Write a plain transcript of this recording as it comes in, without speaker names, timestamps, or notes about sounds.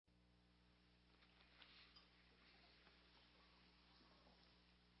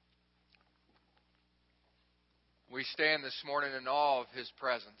We stand this morning in awe of His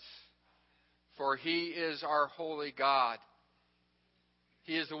presence, for He is our holy God.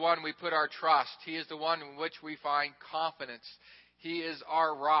 He is the one we put our trust. He is the one in which we find confidence. He is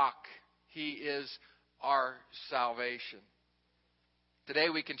our rock. He is our salvation. Today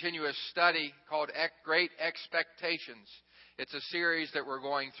we continue a study called Great Expectations. It's a series that we're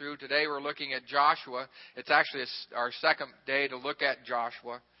going through. Today we're looking at Joshua. It's actually our second day to look at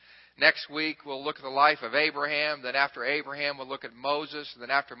Joshua. Next week we'll look at the life of Abraham. Then after Abraham we'll look at Moses. And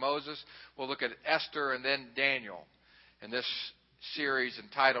then after Moses we'll look at Esther and then Daniel. In this series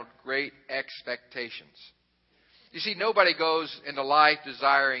entitled Great Expectations. You see, nobody goes into life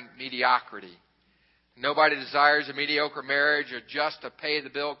desiring mediocrity. Nobody desires a mediocre marriage or just a pay the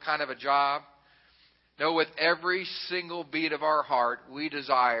bill kind of a job. No, with every single beat of our heart, we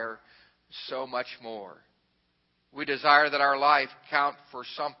desire so much more. We desire that our life count for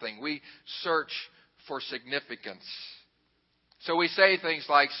something. We search for significance. So we say things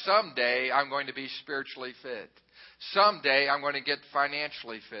like, someday I'm going to be spiritually fit. Someday I'm going to get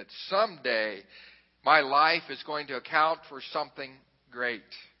financially fit. Someday my life is going to account for something great.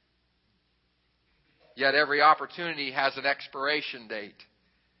 Yet every opportunity has an expiration date.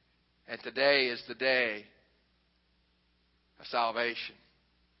 And today is the day of salvation.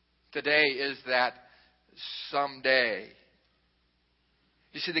 Today is that someday.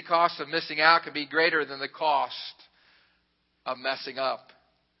 You see, the cost of missing out can be greater than the cost of messing up.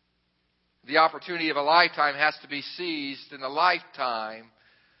 The opportunity of a lifetime has to be seized in the lifetime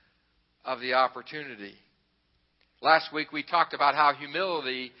of the opportunity. Last week we talked about how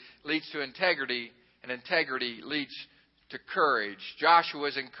humility leads to integrity, and integrity leads to courage. Joshua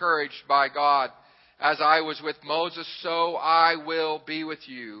is encouraged by God. As I was with Moses, so I will be with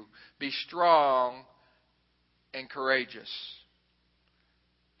you. Be strong and courageous.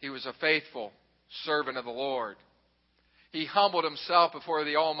 He was a faithful servant of the Lord. He humbled himself before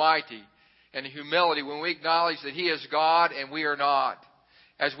the Almighty. And humility, when we acknowledge that He is God and we are not.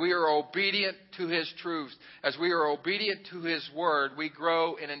 As we are obedient to His truth, as we are obedient to His Word, we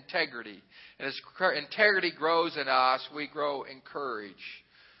grow in integrity. And as integrity grows in us, we grow in courage.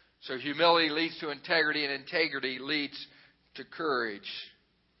 So humility leads to integrity, and integrity leads to courage.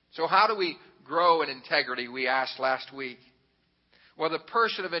 So how do we grow in integrity, we asked last week? Well, the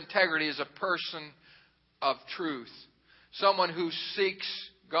person of integrity is a person of truth. Someone who seeks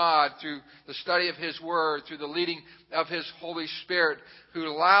God through the study of His Word, through the leading of His Holy Spirit, who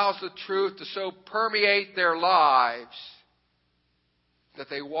allows the truth to so permeate their lives that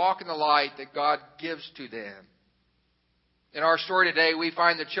they walk in the light that God gives to them. In our story today, we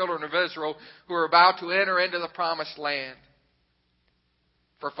find the children of Israel who are about to enter into the promised land.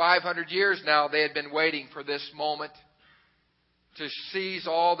 For 500 years now, they had been waiting for this moment to seize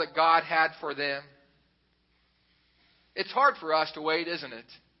all that God had for them. It's hard for us to wait, isn't it?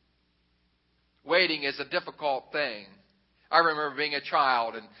 Waiting is a difficult thing. I remember being a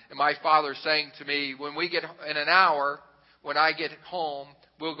child and my father saying to me, when we get in an hour, when I get home,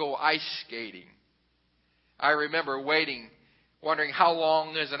 we'll go ice skating. I remember waiting, wondering how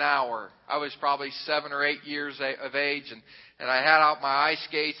long is an hour. I was probably 7 or 8 years of age and I had out my ice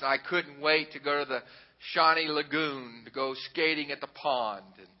skates and I couldn't wait to go to the Shawnee Lagoon to go skating at the pond.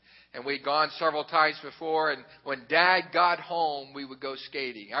 And we'd gone several times before, and when Dad got home, we would go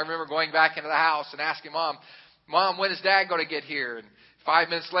skating. I remember going back into the house and asking Mom, when is Dad going to get here? And 5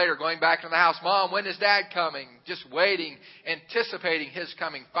 minutes later, going back into the house, Mom, when is Dad coming? Just waiting, anticipating his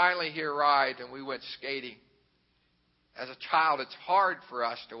coming. Finally, he arrived, and we went skating. As a child, it's hard for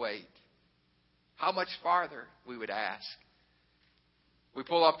us to wait. How much farther, we would ask. We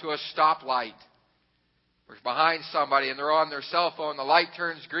pull up to a stoplight. We're behind somebody and they're on their cell phone. The light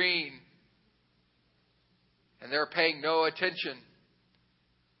turns green. And they're paying no attention.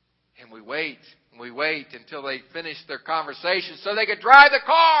 And we wait until they finish their conversation so they can drive the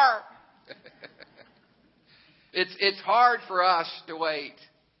car. It's hard for us to wait.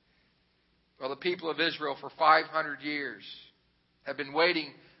 Well, the people of Israel for 500 years have been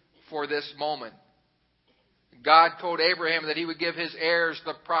waiting for this moment. God told Abraham that He would give his heirs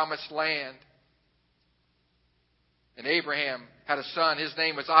the promised land. And Abraham had a son. His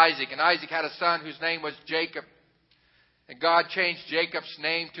name was Isaac. And Isaac had a son whose name was Jacob. And God changed Jacob's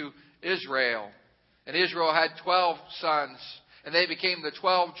name to Israel. And Israel had 12 sons. And they became the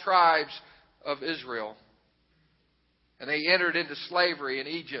 12 tribes of Israel. And they entered into slavery in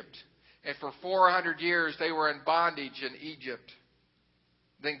Egypt. And for 400 years they were in bondage in Egypt.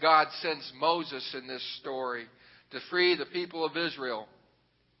 Then God sends Moses in this story to free the people of Israel.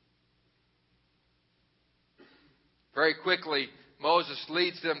 Very quickly, Moses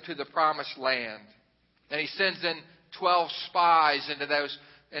leads them to the promised land. And he sends in 12 spies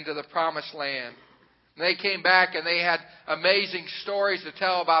into the promised land. And they came back and they had amazing stories to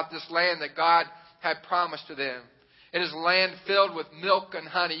tell about this land that God had promised to them. It is a land filled with milk and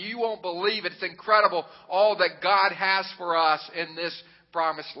honey. You won't believe it. It's incredible all that God has for us in this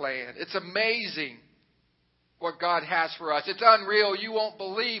promised land. It's amazing what God has for us. It's unreal. You won't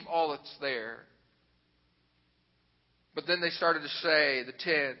believe all that's there. But then they started to say, the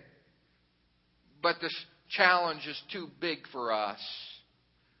 10, but this challenge is too big for us.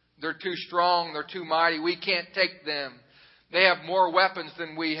 They're too strong. They're too mighty. We can't take them. They have more weapons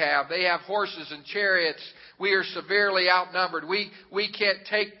than we have. They have horses and chariots. We are severely outnumbered. We can't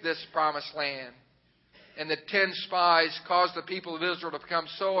take this promised land. And the 10 spies caused the people of Israel to become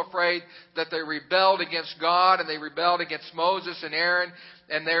so afraid that they rebelled against God and they rebelled against Moses and Aaron.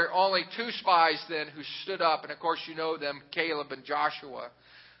 And there are only 2 spies then who stood up. And of course you know them, Caleb and Joshua,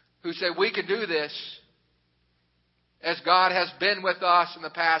 who said, we can do this. As God has been with us in the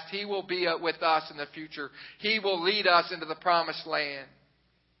past, He will be with us in the future. He will lead us into the promised land.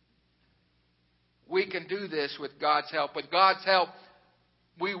 We can do this with God's help. With God's help,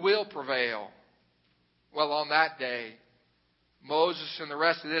 we will prevail. Well, on that day, Moses and the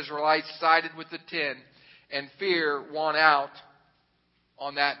rest of the Israelites sided with the 10, and fear won out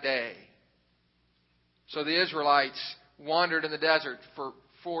on that day. So the Israelites wandered in the desert for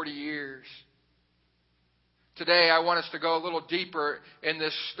 40 years. Today, I want us to go a little deeper in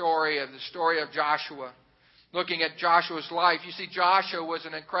this story of Joshua. Looking at Joshua's life. You see, Joshua was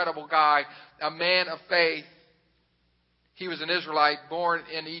an incredible guy, a man of faith. He was an Israelite born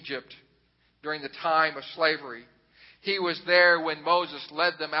in Egypt during the time of slavery. He was there when Moses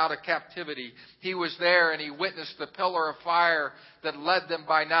led them out of captivity. He was there and he witnessed the pillar of fire that led them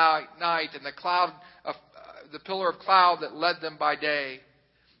by night and the pillar of cloud that led them by day.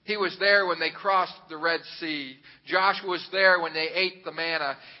 He was there when they crossed the Red Sea. Joshua was there when they ate the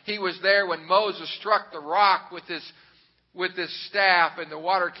manna. He was there when Moses struck the rock with his staff and the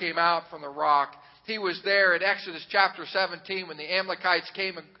water came out from the rock. He was there in Exodus chapter 17 when the Amalekites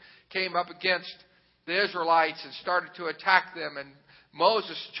came up against the Israelites and started to attack them. And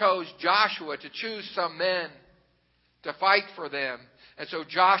Moses chose Joshua to choose some men to fight for them. And so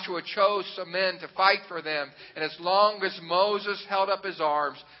Joshua chose some men to fight for them. And as long as Moses held up his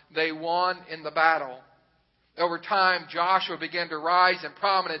arms, they won in the battle. Over time, Joshua began to rise in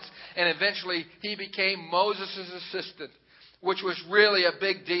prominence, and eventually he became Moses' assistant, which was really a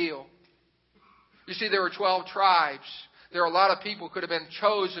big deal. You see, there were 12 tribes. There are a lot of people who could have been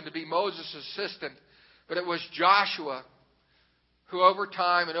chosen to be Moses' assistant, but it was Joshua who over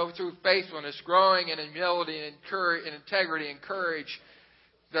time and through faithfulness, growing in humility and integrity and courage,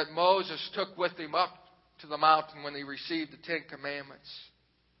 that Moses took with him up to the mountain when he received the 10 Commandments.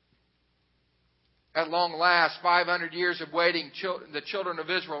 At long last, 500 years of waiting, the children of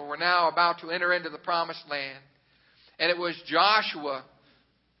Israel were now about to enter into the promised land. And it was Joshua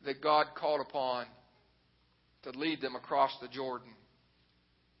that God called upon to lead them across the Jordan.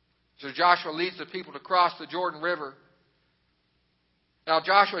 So Joshua leads the people to cross the Jordan River. Now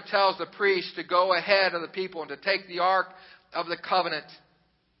Joshua tells the priests to go ahead of the people and to take the Ark of the Covenant.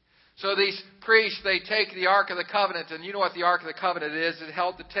 So these priests, they take the Ark of the Covenant, and you know what the Ark of the Covenant is. It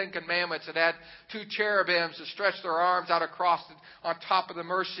held the 10 Commandments. It had 2 cherubims that stretched their arms out across on top of the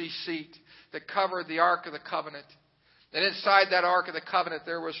mercy seat that covered the Ark of the Covenant. And inside that Ark of the Covenant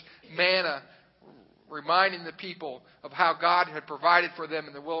there was manna, reminding the people of how God had provided for them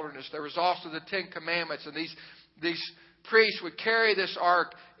in the wilderness. There was also the 10 Commandments, and these priests would carry this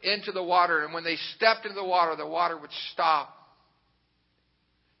ark into the water, and when they stepped into the water would stop.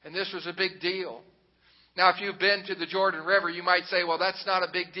 And this was a big deal. Now, if you've been to the Jordan River, you might say, well, that's not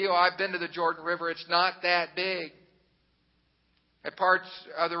a big deal. I've been to the Jordan River. It's not that big. At parts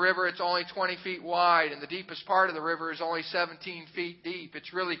of the river, it's only 20 feet wide, and the deepest part of the river is only 17 feet deep.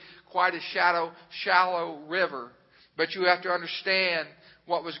 It's really quite a shallow river. But you have to understand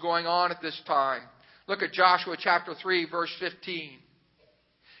what was going on at this time. Look at Joshua chapter 3, verse 15.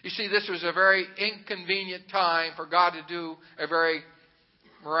 You see, this was a very inconvenient time for God to do a very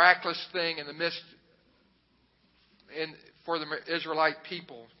miraculous thing in the midst for the Israelite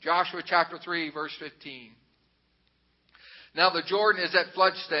people. Joshua chapter 3, verse 15. Now the Jordan is at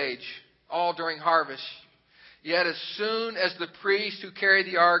flood stage, all during harvest. Yet as soon as the priests who carried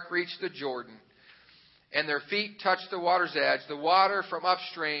the ark reached the Jordan, and their feet touched the water's edge, the water from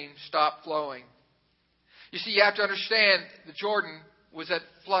upstream stopped flowing. You see, you have to understand the Jordan was at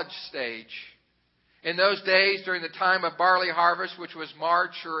flood stage. In those days, during the time of barley harvest, which was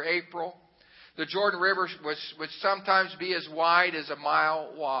March or April, the Jordan River would sometimes be as wide as a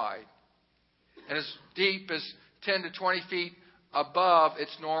mile wide. and as deep as 10 to 20 feet above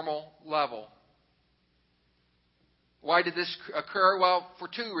its normal level. Why did this occur? Well, for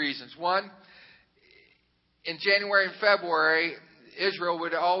two reasons. One, in January and February, Israel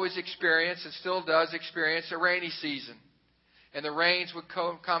would always experience, and still does experience, a rainy season. And the rains would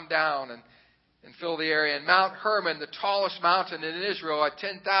come down and fill the area. And Mount Hermon, the tallest mountain in Israel at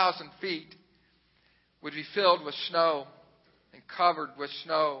 10,000 feet, would be filled with snow and covered with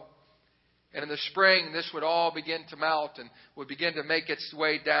snow. And in the spring, this would all begin to melt and would begin to make its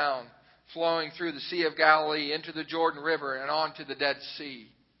way down, flowing through the Sea of Galilee into the Jordan River and on to the Dead Sea.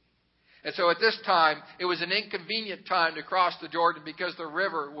 And so at this time, it was an inconvenient time to cross the Jordan because the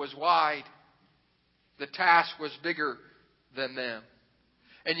river was wide. The task was bigger than them.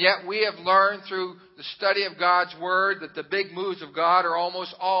 And yet we have learned through the study of God's Word that the big moves of God are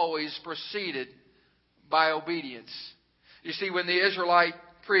almost always preceded by obedience. You see, when the Israelite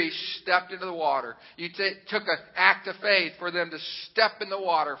priests stepped into the water, you took an act of faith for them to step in the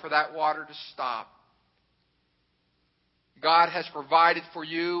water, for that water to stop. God has provided for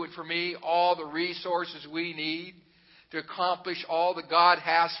you and for me all the resources we need to accomplish all that God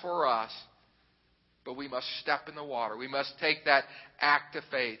has for us. But we must step in the water. We must take that act of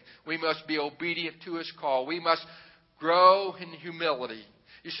faith. We must be obedient to His call. We must grow in humility.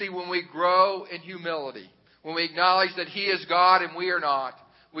 You see, when we grow in humility, when we acknowledge that He is God and we are not,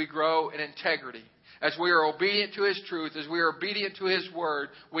 we grow in integrity. As we are obedient to His truth, as we are obedient to His Word,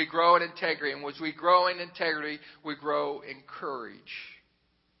 we grow in integrity. And as we grow in integrity, we grow in courage.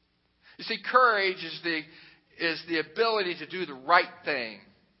 You see, courage is the ability to do the right thing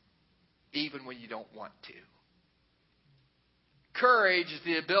even when you don't want to. Courage is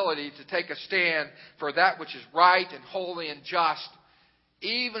the ability to take a stand for that which is right and holy and just,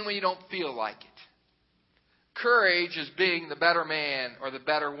 even when you don't feel like it. Courage is being the better man or the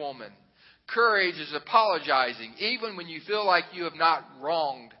better woman. Courage is apologizing, even when you feel like you have not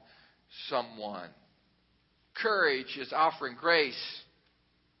wronged someone. Courage is offering grace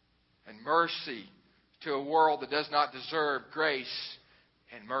and mercy to a world that does not deserve grace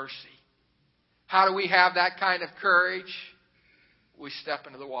and mercy. How do we have that kind of courage? We step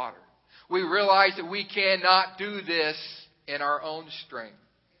into the water. We realize that we cannot do this in our own strength.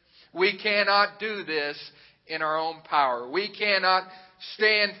 We cannot do this in our own power. We cannot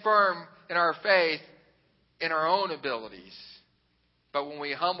stand firm in our faith in our own abilities. But when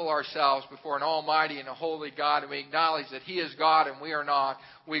we humble ourselves before an almighty and a holy God and we acknowledge that He is God and we are not,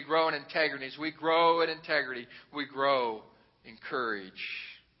 we grow in integrity. As we grow in integrity, we grow in courage.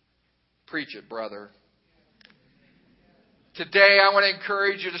 Preach it, brother. Today I want to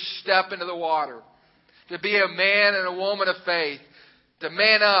encourage you to step into the water. To be a man and a woman of faith. To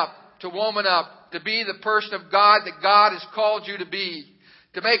man up, to woman up. To be the person of God that God has called you to be.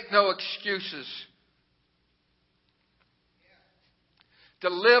 To make no excuses. To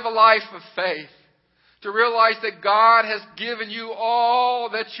live a life of faith. To realize that God has given you all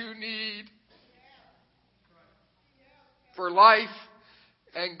that you need for life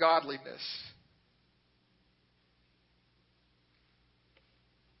and godliness.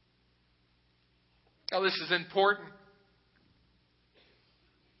 Now this is important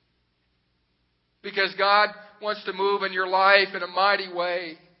because God wants to move in your life in a mighty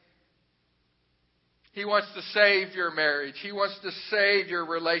way. He wants to save your marriage. He wants to save your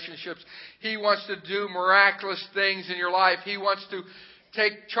relationships. He wants to do miraculous things in your life. He wants to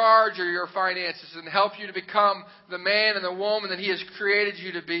take charge of your finances and help you to become the man and the woman that He has created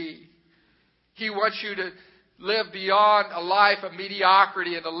you to be. He wants you to live beyond a life of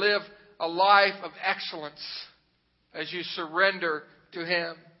mediocrity and to live a life of excellence as you surrender to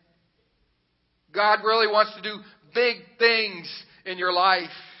Him. God really wants to do big things in your life.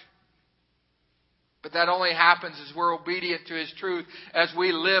 But that only happens as we're obedient to His truth, as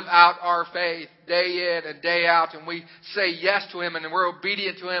we live out our faith day in and day out, and we say yes to Him, and we're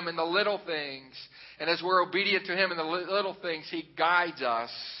obedient to Him in the little things. And as we're obedient to Him in the little things, He guides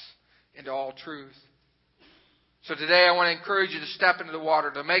us into all truth. So today I want to encourage you to step into the water,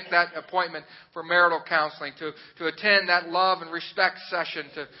 to make that appointment for marital counseling, to attend that love and respect session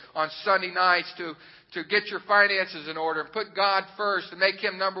on Sunday nights, to get your finances in order and put God first and make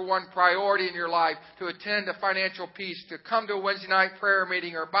Him number one priority in your life, to attend a financial peace, to come to a Wednesday night prayer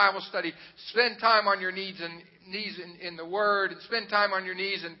meeting or Bible study, spend time on your knees in the Word, and spend time on your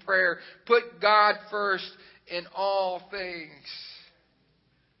knees in prayer. Put God first in all things.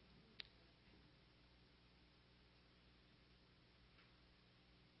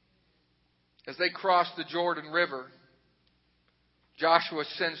 As they crossed the Jordan River, Joshua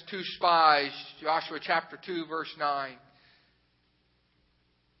sends 2 spies, Joshua chapter 2, verse 9,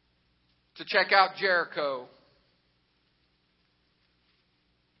 to check out Jericho.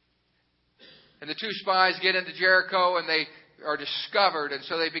 And the two spies get into Jericho and they are discovered, and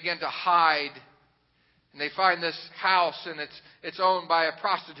so they begin to hide. And they find this house, and it's owned by a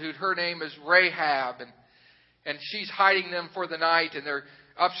prostitute. Her name is Rahab, and she's hiding them for the night, and they're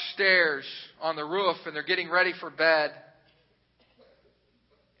upstairs on the roof, and they're getting ready for bed.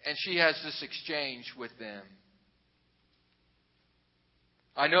 And she has this exchange with them.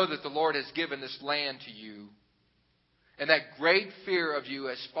 I know that the Lord has given this land to you, and that great fear of you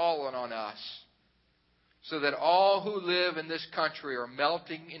has fallen on us, so that all who live in this country are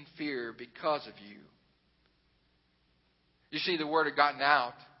melting in fear because of you. You see, the word had gotten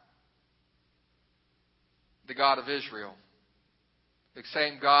out. The God of Israel, the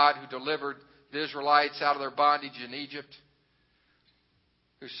same God who delivered the Israelites out of their bondage in Egypt,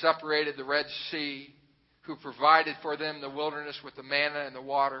 who separated the Red Sea, who provided for them the wilderness with the manna and the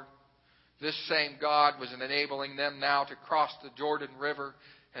water. This same God was enabling them now to cross the Jordan River,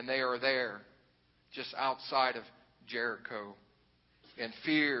 and they are there, just outside of Jericho. And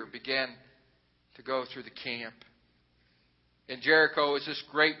fear began to go through the camp. In Jericho is this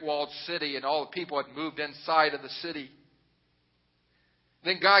great walled city, and all the people had moved inside of the city.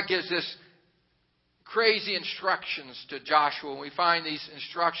 Then God gives this crazy instructions to Joshua. And we find these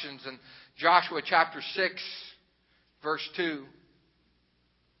instructions in Joshua chapter 6, verse 2.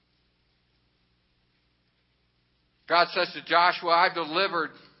 God says to Joshua, I've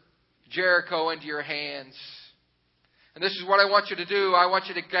delivered Jericho into your hands. And this is what I want you to do. I want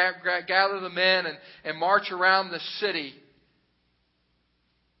you to gather the men and march around the city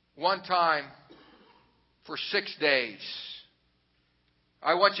one time for 6 days.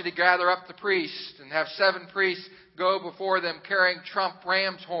 I want you to gather up the priests and have 7 priests go before them carrying trump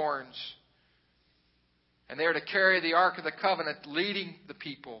ram's horns. And they are to carry the Ark of the Covenant, leading the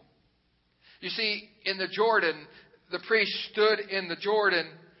people. You see, in the Jordan, the priests stood in the Jordan,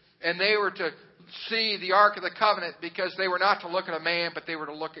 and they were to see the Ark of the Covenant because they were not to look at a man, but they were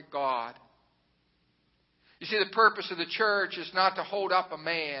to look at God. You see, the purpose of the church is not to hold up a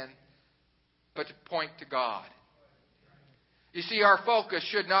man, but to point to God. You see, our focus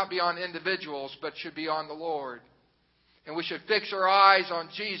should not be on individuals, but should be on the Lord. And we should fix our eyes on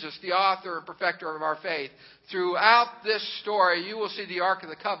Jesus, the author and perfecter of our faith. Throughout this story, you will see the Ark of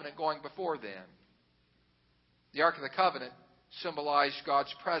the Covenant going before them. The Ark of the Covenant symbolized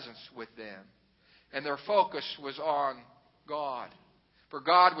God's presence with them. And their focus was on God. For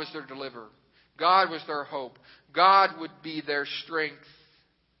God was their deliverer. God was their hope. God would be their strength.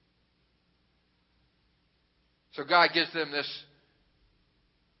 So God gives them this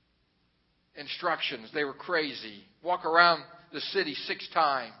instructions. They were crazy. Walk around the city 6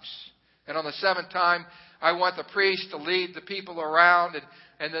 times. And on the 7th time, I want the priest to lead the people around,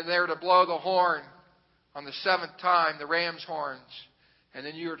 and then they're to blow the horn on the 7th time, the ram's horns. And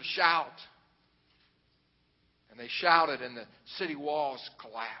then you're to shout. And they shouted, and the city walls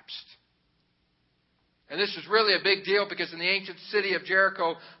collapsed. And this was really a big deal because in the ancient city of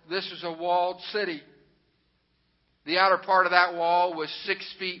Jericho, this was a walled city. The outer part of that wall was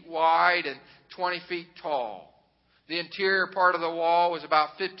 6 feet wide and 20 feet tall. The interior part of the wall was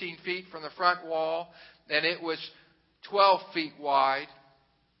about 15 feet from the front wall, and it was 12 feet wide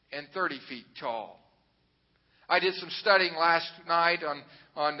and 30 feet tall. I did some studying last night on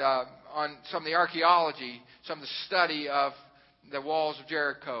some of the archaeology, some of the study of the walls of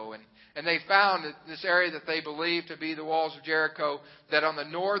Jericho. And they found that this area that they believed to be the walls of Jericho, that on the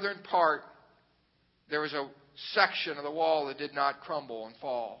northern part, there was a section of the wall that did not crumble and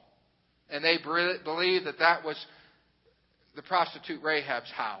fall. And they believed that that was the prostitute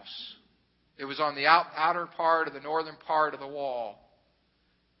Rahab's house. It was on the outer part of the northern part of the wall.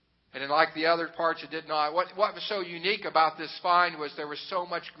 And like the other parts, it did not. What was so unique about this find was there was so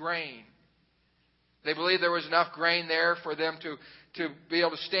much grain. They believed there was enough grain there for them to be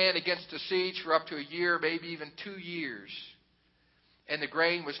able to stand against a siege for up to a year, maybe even 2 years. And the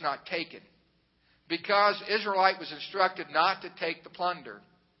grain was not taken. Because Israelite was instructed not to take the plunder.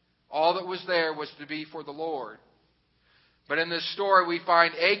 All that was there was to be for the Lord. But in this story we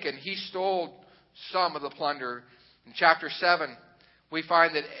find Achan. He stole some of the plunder. In chapter 7, we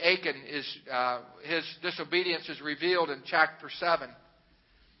find that Achan his disobedience is revealed in chapter 7.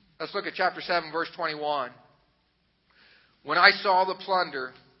 Let's look at chapter 7, verse 21. When I saw the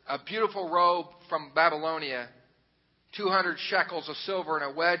plunder, a beautiful robe from Babylonia, 200 shekels of silver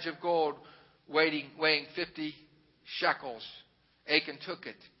and a wedge of gold weighing 50 shekels, Achan took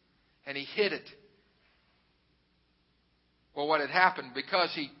it and he hid it. Well, what had happened,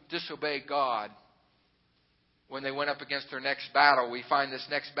 because he disobeyed God, when they went up against their next battle, we find this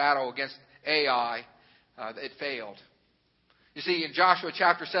next battle against Ai, it failed. You see, in Joshua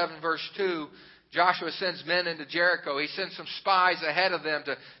chapter 7, verse 2, Joshua sends men into Jericho. He sends some spies ahead of them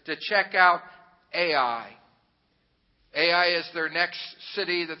to check out Ai. Ai is their next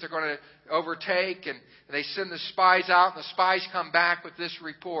city that they're going to overtake, and they send the spies out, and the spies come back with this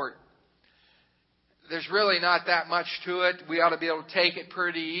report. There's really not that much to it. We ought to be able to take it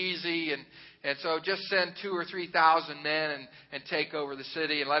pretty easy, and so just send 2,000 or 3,000 men and take over the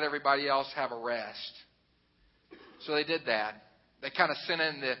city and let everybody else have a rest. So they did that. They kind of sent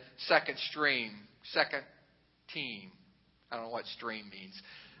in the second team. I don't know what stream means.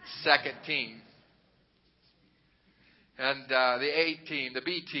 Second team. And the A team, the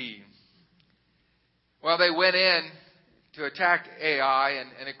B team. Well, they went in to attack Ai,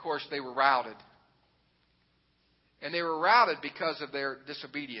 and of course they were routed. And they were routed because of their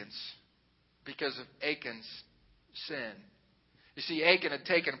disobedience, because of Achan's sin. You see, Achan had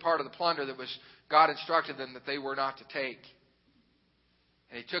taken part of the plunder that God instructed them that they were not to take.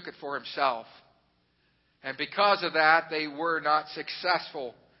 And he took it for himself. And because of that, they were not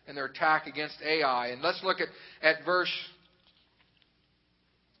successful in their attack against Ai. And let's look at verse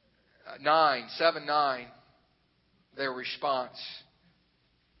 7-9, their response.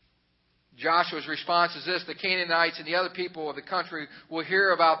 Joshua's response is this: the Canaanites and the other people of the country will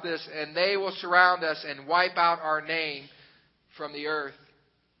hear about this, and they will surround us and wipe out our name from the earth.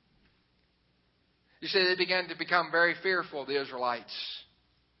 You see, they began to become very fearful, the Israelites.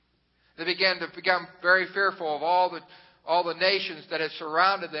 They began to become very fearful of all the nations that had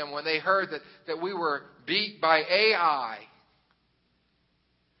surrounded them when they heard that we were beat by Ai.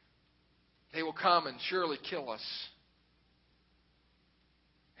 They will come and surely kill us.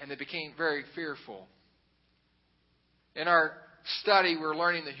 And they became very fearful. In our study, we're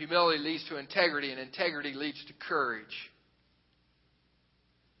learning that humility leads to integrity, and integrity leads to courage.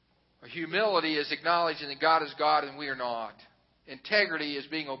 Humility is acknowledging that God is God and we are not. Integrity is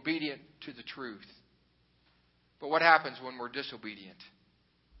being obedient to the truth. But what happens when we're disobedient?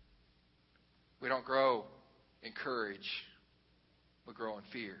 We don't grow in courage. We grow in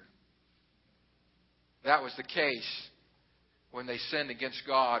fear. That was the case when they sinned against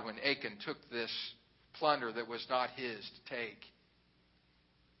God, when Achan took this plunder that was not his to take.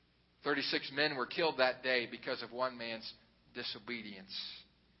 36 men were killed that day because of one man's disobedience.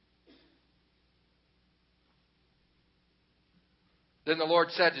 Then the Lord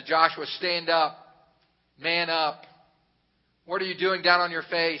said to Joshua, "Stand up, man up. What are you doing down on your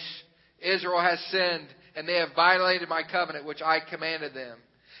face? Israel has sinned, and they have violated my covenant, which I commanded them."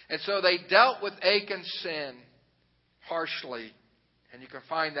 And so they dealt with Achan's sin harshly. And you can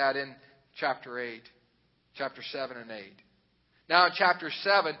find that in chapter 7 and 8. Now in chapter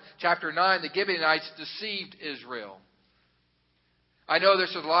 9, the Gibeonites deceived Israel. I know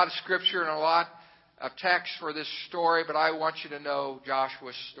there's a lot of scripture and a lot of text for this story, but I want you to know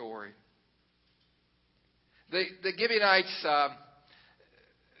Joshua's story. The Gibeonites,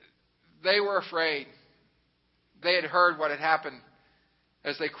 they were afraid. They had heard what had happened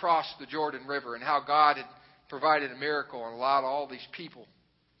as they crossed the Jordan River and how God had provided a miracle and allowed all these people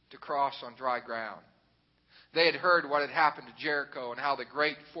to cross on dry ground. They had heard what had happened to Jericho and how the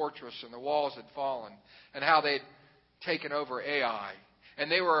great fortress and the walls had fallen and how they had taken over Ai.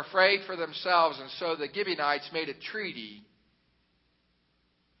 And they were afraid for themselves, and so the Gibeonites made a treaty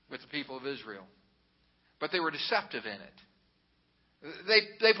with the people of Israel. But they were deceptive in it.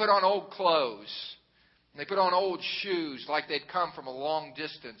 They put on old clothes. They put on old shoes like they'd come from a long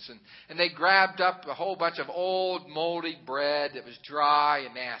distance. And they grabbed up a whole bunch of old moldy bread that was dry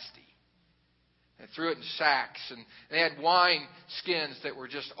and nasty. And threw it in sacks. And they had wine skins that were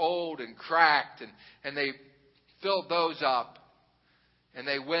just old and cracked. And they filled those up. And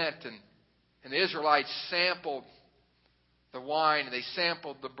they went and the Israelites sampled the wine and they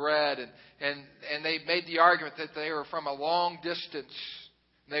sampled the bread. And they made the argument that they were from a long distance.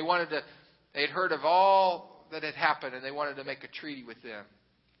 And they had heard of all that had happened, and they wanted to make a treaty with them.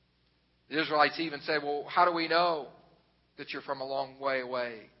 The Israelites even said, "Well, how do we know that you're from a long way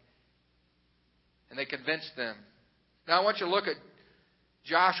away?" And they convinced them. Now I want you to look at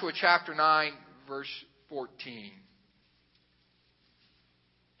Joshua chapter 9, verse 14.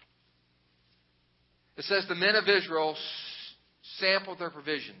 It says, "The men of Israel sampled their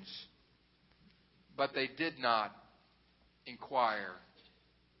provisions, but they did not inquire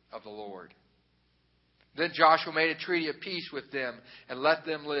of the Lord. Then Joshua made a treaty of peace with them and let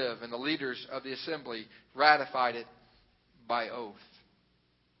them live, and the leaders of the assembly ratified it by oath."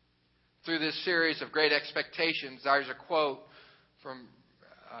 Through this series of great expectations, there's a quote from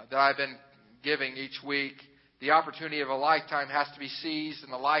that I've been giving each week. The opportunity of a lifetime has to be seized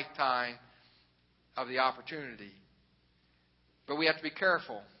in the lifetime of the opportunity. But we have to be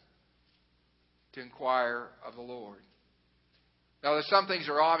careful to inquire of the Lord. Now, there's some things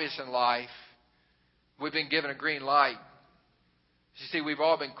that are obvious in life. We've been given a green light. You see, we've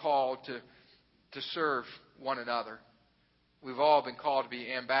all been called to serve one another. We've all been called to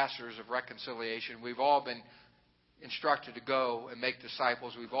be ambassadors of reconciliation. We've all been instructed to go and make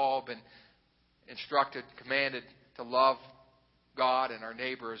disciples. We've all been instructed, commanded to love God and our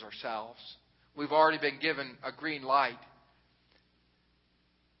neighbor as ourselves. We've already been given a green light.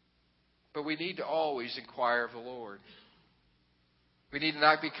 But we need to always inquire of the Lord. We need to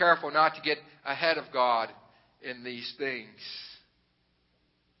not be careful not to get ahead of God in these things.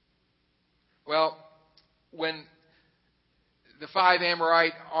 Well, when the 5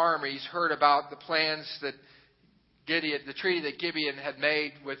 Amorite armies heard about the plans that Gideon, the treaty that Gibeon had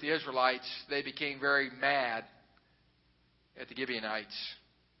made with the Israelites, they became very mad at the Gibeonites.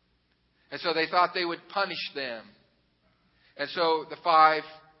 And so they thought they would punish them. And so the 5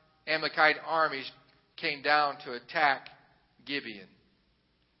 Amalekite armies came down to attack Gibeon.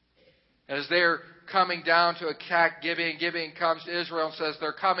 As they're coming down to attack Gibeon, Gibeon comes to Israel and says,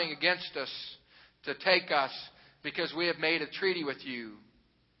 they're coming against us to take us because we have made a treaty with you.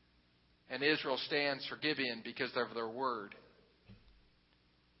 And Israel stands for Gibeon because of their word.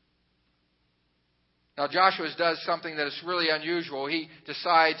 Now Joshua does something that is really unusual. He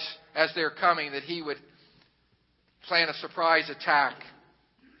decides as they're coming that he would plan a surprise attack.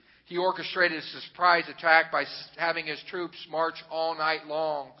 He orchestrated a surprise attack by having his troops march all night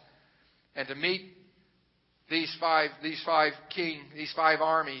long and to meet these five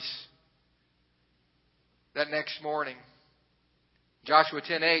armies that next morning. Joshua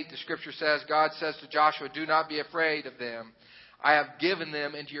 10:8, the scripture says, God says to Joshua, do not be afraid of them. I have given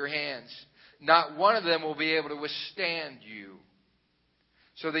them into your hands. Not one of them will be able to withstand you.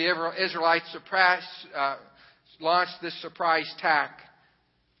 So the Israelites launched this surprise attack.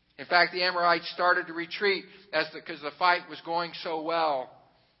 In fact, the Amorites started to retreat because the fight was going so well.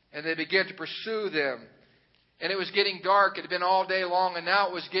 And they began to pursue them. And it was getting dark. It had been all day long, and now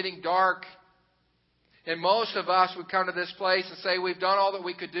it was getting dark. And most of us would come to this place and say, we've done all that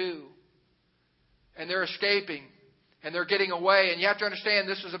we could do. And they're escaping. And they're getting away. And you have to understand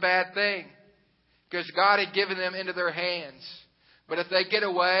this was a bad thing. Because God had given them into their hands. But if they get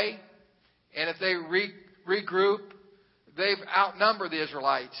away, and if they regroup, they've outnumbered the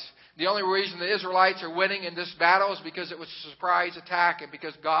Israelites. The only reason the Israelites are winning in this battle is because it was a surprise attack and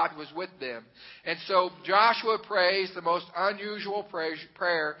because God was with them. And so Joshua prays the most unusual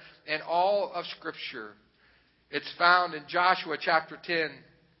prayer in all of Scripture. It's found in Joshua chapter 10,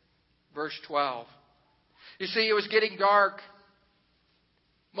 verse 12. You see, it was getting dark.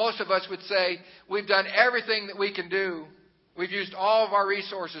 Most of us would say, we've done everything that we can do. We've used all of our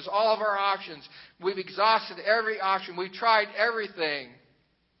resources, all of our options. We've exhausted every option. We've tried everything.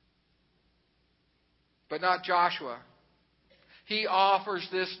 But not Joshua. He offers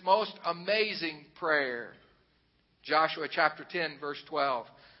this most amazing prayer. Joshua chapter 10, verse 12.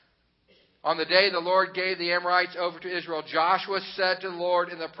 On the day the Lord gave the Amorites over to Israel, Joshua said to the Lord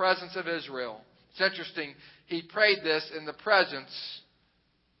in the presence of Israel. It's interesting. He prayed this in the presence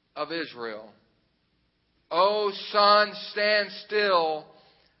of Israel. O sun, stand still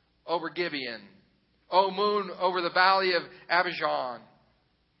over Gibeon. O moon, over the valley of Abijah.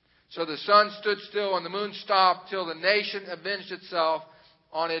 So the sun stood still and the moon stopped till the nation avenged itself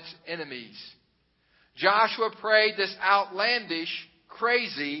on its enemies. Joshua prayed this outlandish,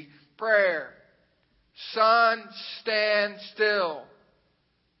 crazy prayer. Sun, stand still.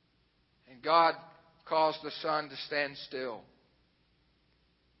 And God caused the sun to stand still.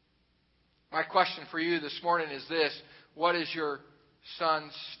 My question for you this morning is this. What is your sun,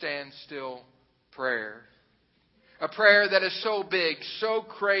 stand still prayer? A prayer that is so big, so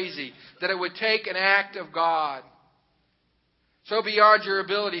crazy, that it would take an act of God. So beyond your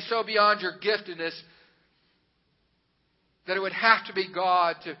ability, so beyond your giftedness, that it would have to be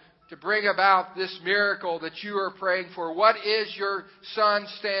God to bring about this miracle that you are praying for. What is your sun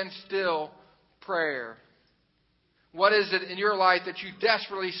stand still prayer? What is it in your life that you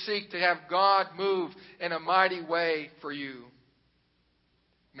desperately seek to have God move in a mighty way for you?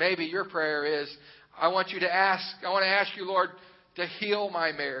 Maybe your prayer is, I want to ask you, Lord, to heal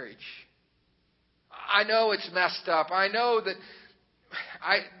my marriage. I know it's messed up. I know that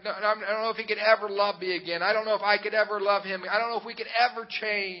I don't know if he could ever love me again. I don't know if I could ever love him. I don't know if we could ever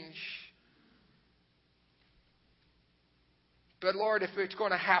change. But Lord, if it's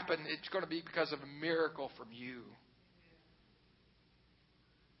going to happen, it's going to be because of a miracle from you.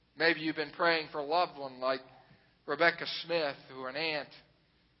 Maybe you've been praying for a loved one like Rebecca Smith, who an aunt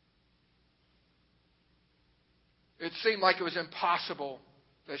It seemed like it was impossible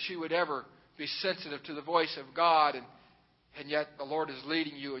that she would ever be sensitive to the voice of God, and yet the Lord is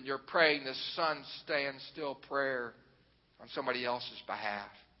leading you, and you're praying this son stand still prayer on somebody else's behalf.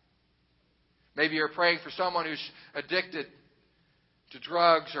 Maybe you're praying for someone who's addicted to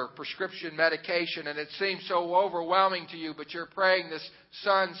drugs or prescription medication, and it seems so overwhelming to you, but you're praying this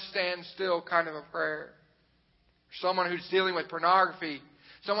son stand still kind of a prayer. Someone who's dealing with pornography,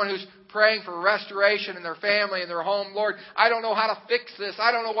 someone who's praying for restoration in their family and their home. Lord, I don't know how to fix this.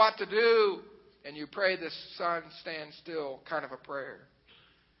 I don't know what to do. And you pray this son stand still kind of a prayer.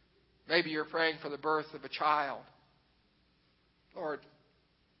 Maybe you're praying for the birth of a child. Lord,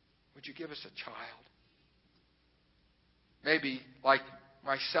 would you give us a child? Maybe, like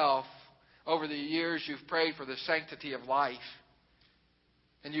myself, over the years you've prayed for the sanctity of life.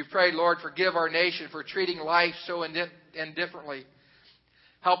 And you've prayed, Lord, forgive our nation for treating life so indifferently.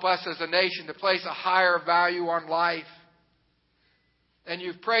 Help us as a nation to place a higher value on life. And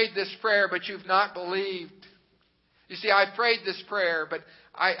you've prayed this prayer, but you've not believed. You see, I've prayed this prayer, but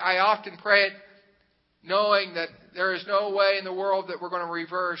I often pray it knowing that there is no way in the world that we're going to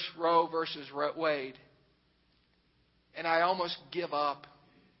reverse Roe versus Wade. And I almost give up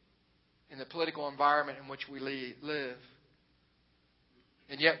in the political environment in which we live.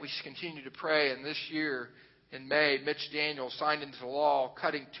 And yet we continue to pray. And this year, in May, Mitch Daniels signed into law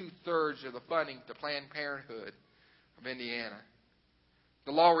cutting 2/3 of the funding to Planned Parenthood of Indiana.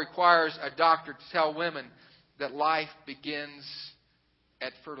 The law requires a doctor to tell women that life begins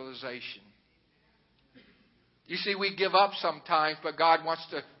at fertilization. You see, we give up sometimes, but God wants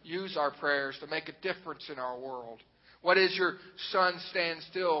to use our prayers to make a difference in our world. What is your son stand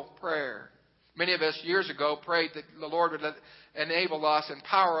still prayer? Many of us years ago prayed that the Lord would enable us,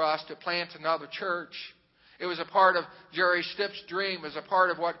 empower us to plant another church. It was a part of Jerry Stipp's dream. It was a part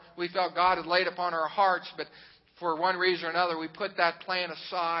of what we felt God had laid upon our hearts. But for one reason or another, we put that plan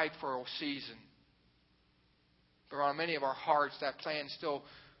aside for a season. But on many of our hearts, that plan still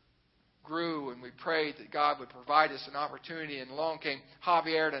grew, and we prayed that God would provide us an opportunity. And along came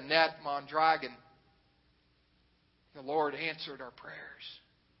Javier and Annette Mondragon. The Lord answered our prayers.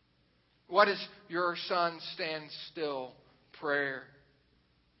 What is your son stand still prayer?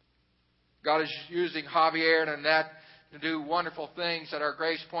 God is using Javier and Annette to do wonderful things at our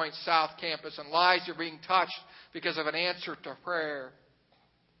Grace Point South Campus, and lives are being touched because of an answer to prayer.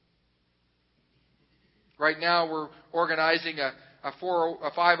 Right now we're organizing a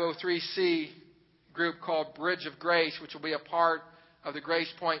 503c group called Bridge of Grace, which will be a part of the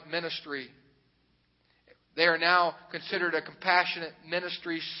Grace Point ministry. They are now considered a compassionate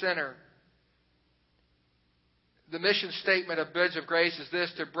ministry center. The mission statement of Bridge of Grace is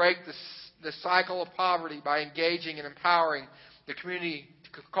this: to break the cycle of poverty by engaging and empowering the community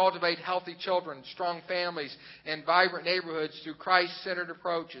to cultivate healthy children, strong families, and vibrant neighborhoods through Christ-centered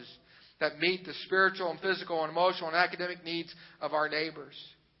approaches that meet the spiritual and physical and emotional and academic needs of our neighbors.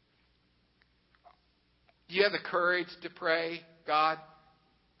 Do you have the courage to pray, God,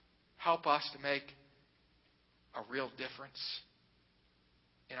 help us to make a real difference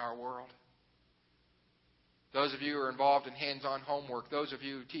in our world? Those of you who are involved in hands-on homework, those of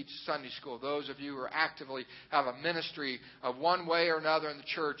you who teach Sunday school, those of you who are actively have a ministry of one way or another in the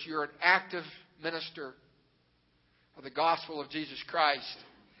church, you're an active minister of the gospel of Jesus Christ.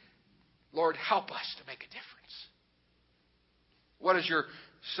 Lord, help us to make a difference. What is your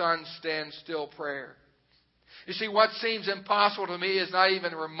son stand still prayer? You see, what seems impossible to me is not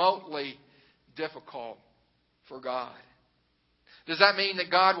even remotely difficult for God. Does that mean that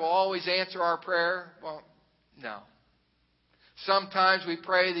God will always answer our prayer? Well, no. Sometimes we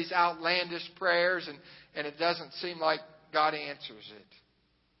pray these outlandish prayers and it doesn't seem like God answers it.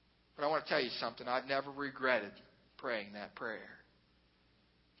 But I want to tell you something. I've never regretted praying that prayer.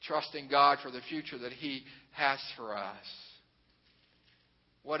 Trusting God for the future that He has for us.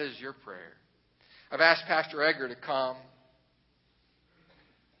 What is your prayer? I've asked Pastor Edgar to come.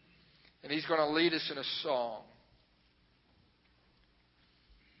 And he's going to lead us in a song.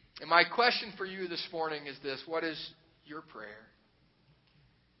 And my question for you this morning is this: what is your prayer?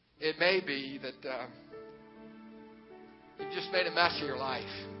 It may be that you've just made a mess of your life.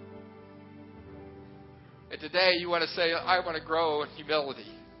 And today you want to say, I want to grow in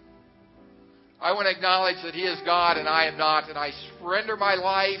humility. I want to acknowledge that He is God and I am not, and I surrender my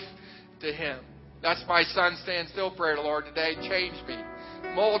life to Him. That's my son stand still prayer to Lord today. Change me,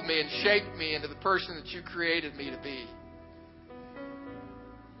 mold me, and shape me into the person that You created me to be.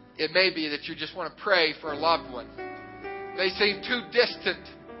 It may be that you just want to pray for a loved one. They seem too distant,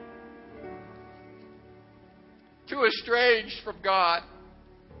 too estranged from God.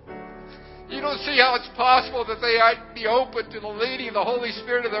 You don't see how it's possible that they might be open to the leading of the Holy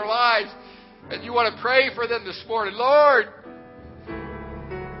Spirit in their lives. And you want to pray for them this morning. Lord,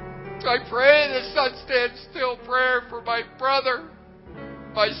 I pray this sun stand still prayer for my brother,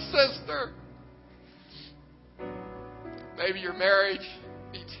 my sister. Maybe your marriage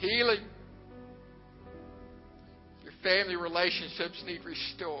needs healing. Your family relationships need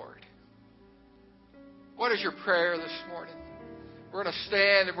restored. What is your prayer this morning? We're going to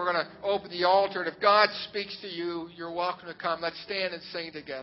stand and we're going to open the altar. And if God speaks to you, you're welcome to come. Let's stand and sing together.